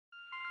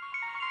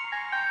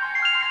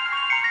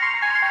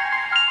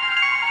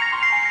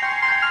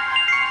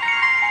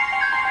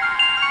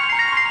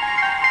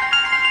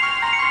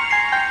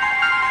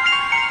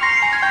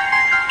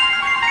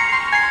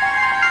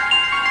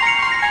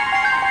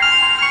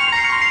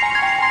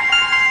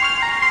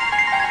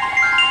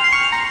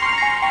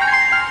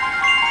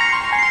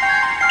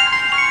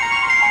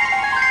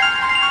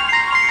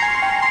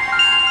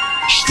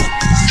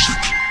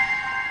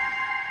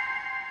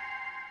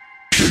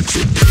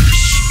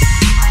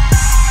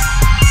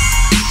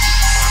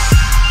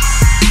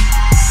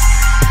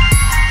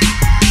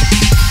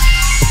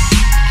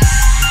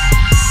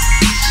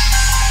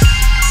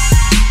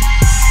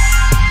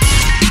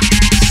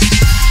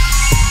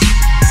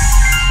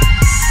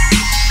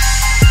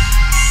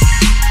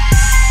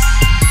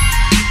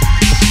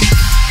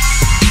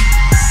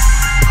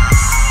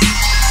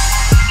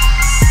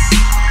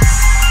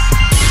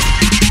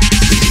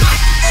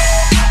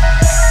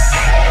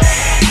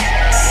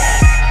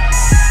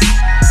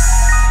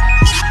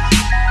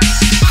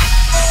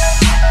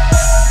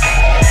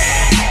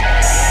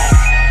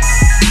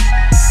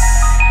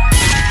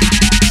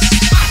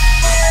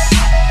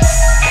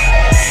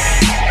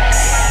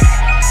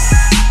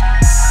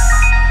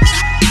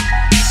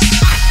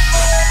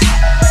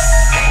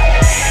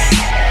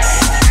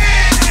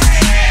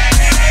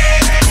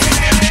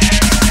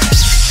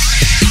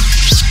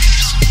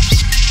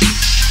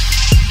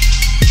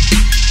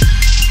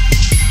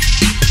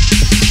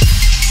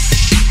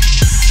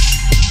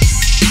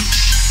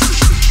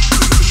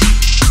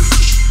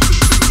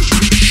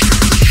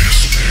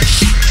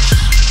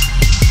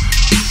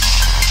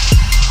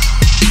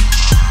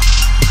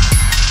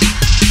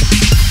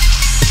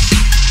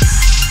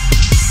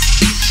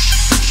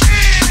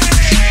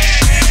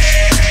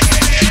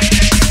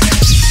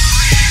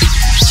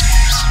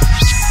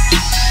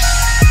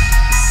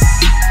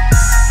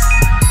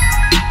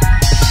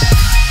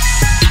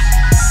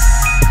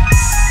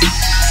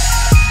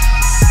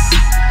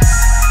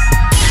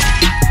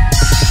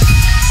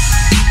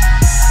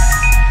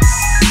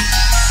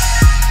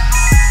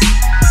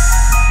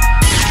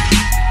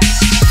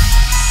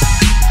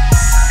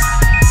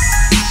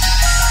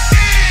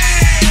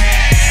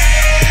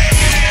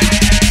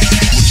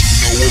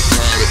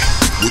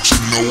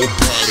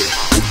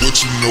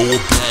know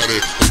about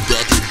it?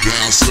 About the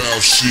down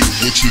south shit.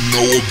 What you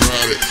know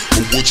about it?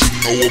 Or what you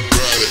know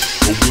about it?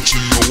 Or what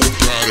you know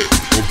about it?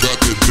 About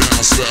the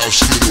down south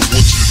shit. Or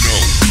what you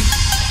know?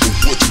 Or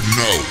what you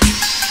know?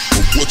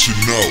 Or what you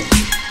know?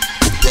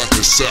 About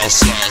the south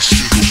side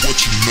shit. Or what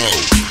you know?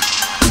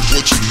 Or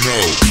what you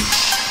know?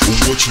 Or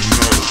what you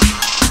know?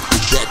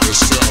 About the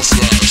south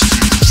side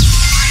shit.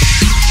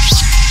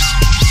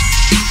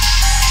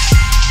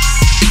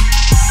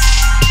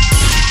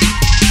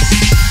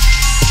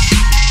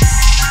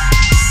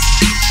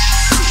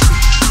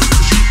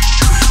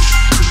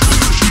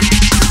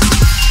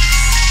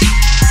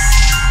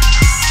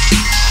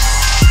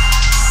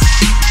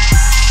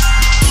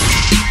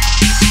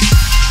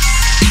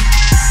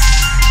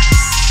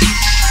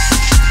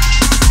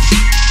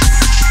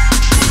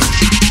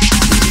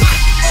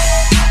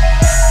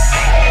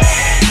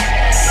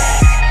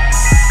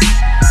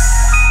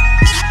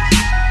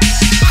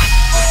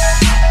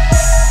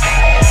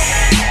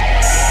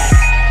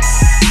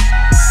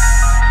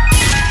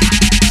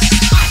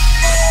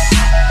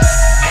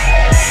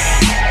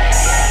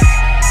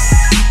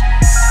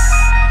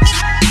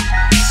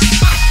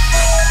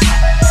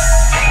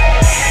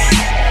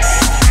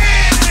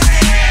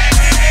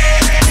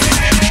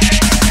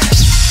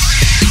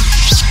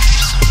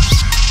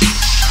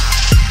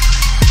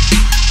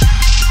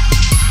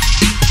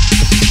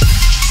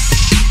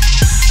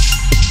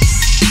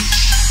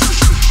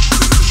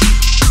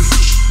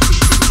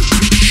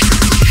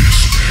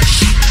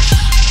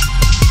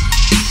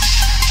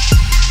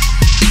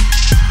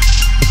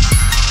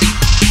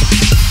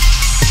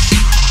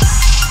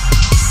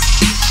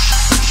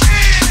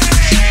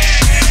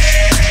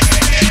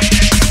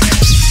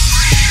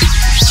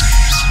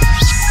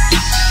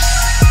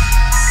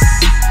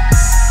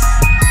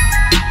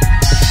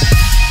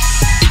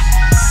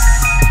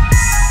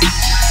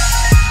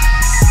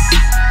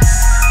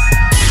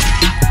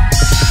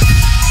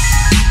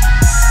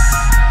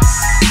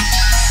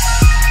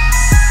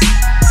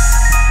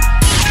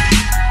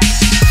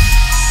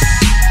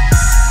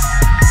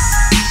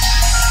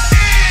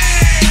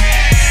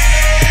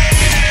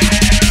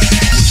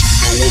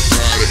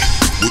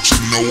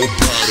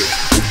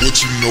 What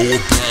you know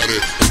about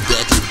it?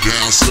 About the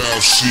down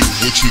south shit.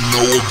 What you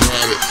know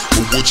about it?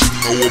 Or what you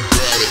know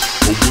about it?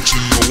 Or what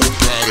you know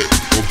about it?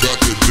 About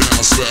the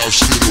down south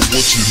shit. Or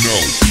what you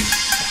know?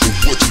 Or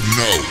what you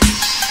know?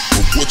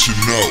 Or what you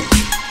know?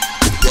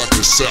 About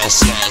the south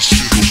side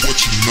shit. Or what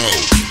you know?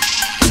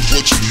 Or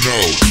what you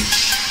know?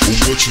 Or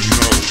what you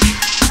know?